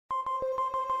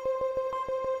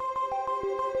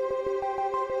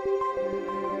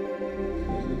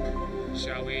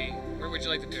Shall we? Where would you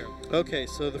like to do? Okay,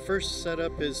 so the first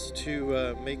setup is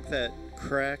to make that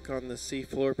crack on the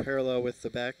seafloor parallel with the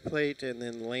back plate and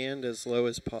then land as low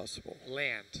as possible.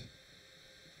 Land.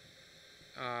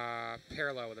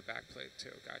 Parallel with the back plate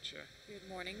too. Gotcha. Good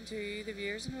morning to the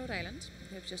viewers in Rhode Island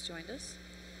who have just joined us.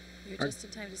 You're just in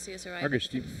time to see us arrive at the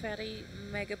confetti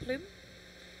mega plume.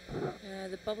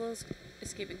 The bubbles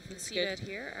escaping from the seabed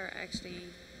here are actually,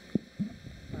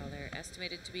 well, they're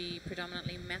estimated to be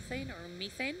predominantly methane or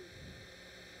methane.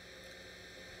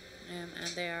 And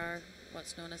they are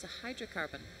what's known as a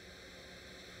hydrocarbon.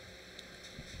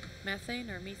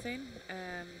 Methane or methane,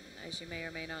 as you may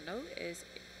or may not know, is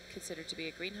considered to be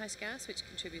a greenhouse gas which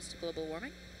contributes to global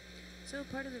warming. So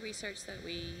part of the research that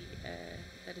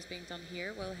that is being done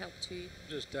here will help to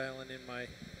just dialing in my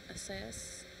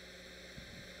assess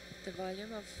the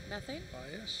volume of methane.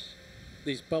 bias.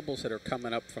 These bubbles that are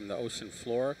coming up from the ocean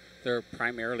floor, they're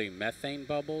primarily methane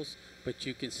bubbles, but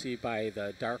you can see by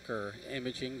the darker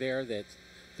imaging there that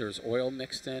there's oil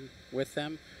mixed in with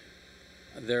them.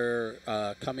 They're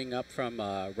coming up from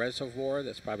a reservoir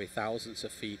that's probably thousands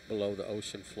of feet below the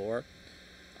ocean floor.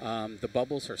 The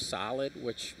bubbles are solid,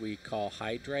 which we call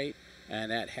hydrate,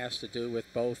 and that has to do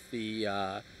with both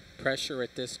the pressure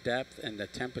at this depth and the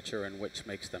temperature in which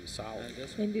makes them solid.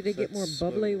 And do they get more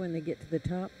bubbly when they get to the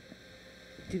top?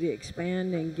 Do they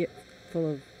expand and get full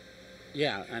of...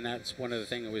 Yeah, and that's one of the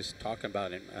things we was talking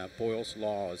about in Boyle's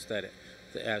law, is that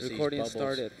as these bubbles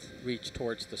reach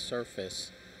towards the surface,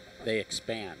 they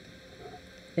expand.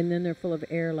 And then they're full of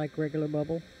air like regular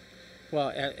bubble?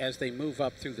 Well, as they move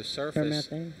up through the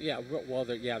surface, methane? yeah. Well,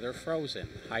 they're frozen,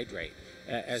 hydrate.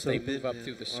 As they move up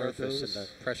through the surface and the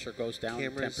pressure goes down,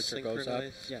 and temperature goes up.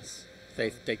 Yes. They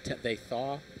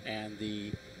thaw, and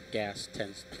the gas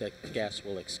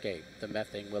will escape. The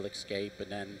methane will escape,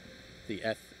 and then the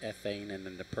ethane, and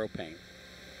then the propane.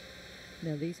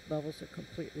 Now these bubbles are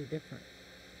completely different.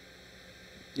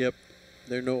 Yep,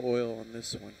 there's no oil on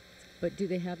this one. But do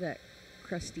they have that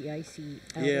crusty, icy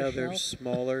outer Yeah, shell? they're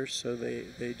smaller, so they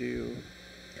do.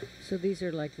 So these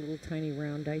are like little tiny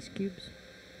round ice cubes?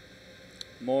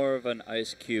 More of an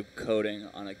ice cube coating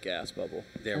on a gas bubble.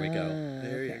 There we go.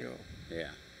 There you go.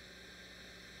 Yeah.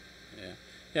 Yeah.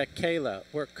 Yeah, Kayla,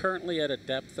 we're currently at a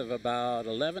depth of about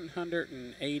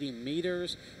 1,180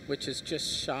 meters, which is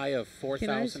just shy of 4,000 feet.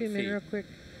 Can I zoom in real quick?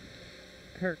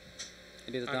 Herc.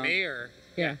 It is On me or?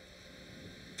 Yeah.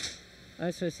 I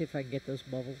just want to see if I can get those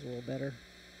bubbles a little better.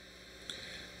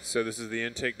 So this is the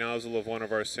intake nozzle of one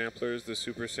of our samplers, the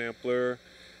super sampler.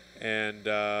 And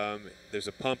there's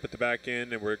a pump at the back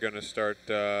end, and we're going to start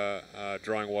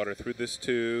drawing water through this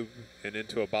tube and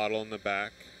into a bottle in the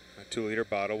back, a 2-liter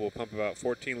bottle. We'll pump about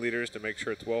 14 liters to make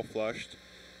sure it's well flushed,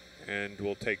 and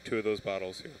we'll take 2 of those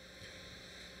bottles here.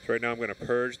 So right now I'm going to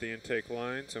purge the intake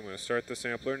line, so I'm going to start the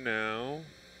sampler now.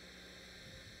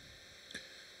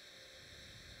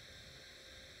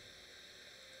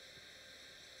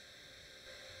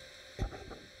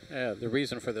 The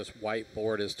reason for this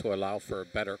whiteboard is to allow for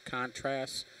better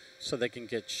contrast so they can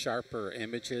get sharper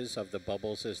images of the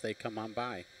bubbles as they come on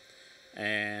by.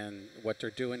 And what they're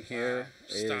doing here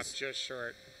is... Stop just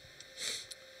short.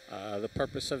 The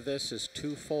purpose of this is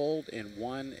twofold, and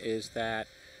one is that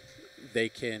they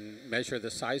can measure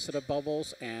the size of the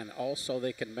bubbles, and also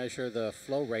they can measure the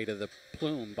flow rate of the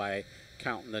plume by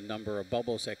counting the number of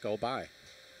bubbles that go by.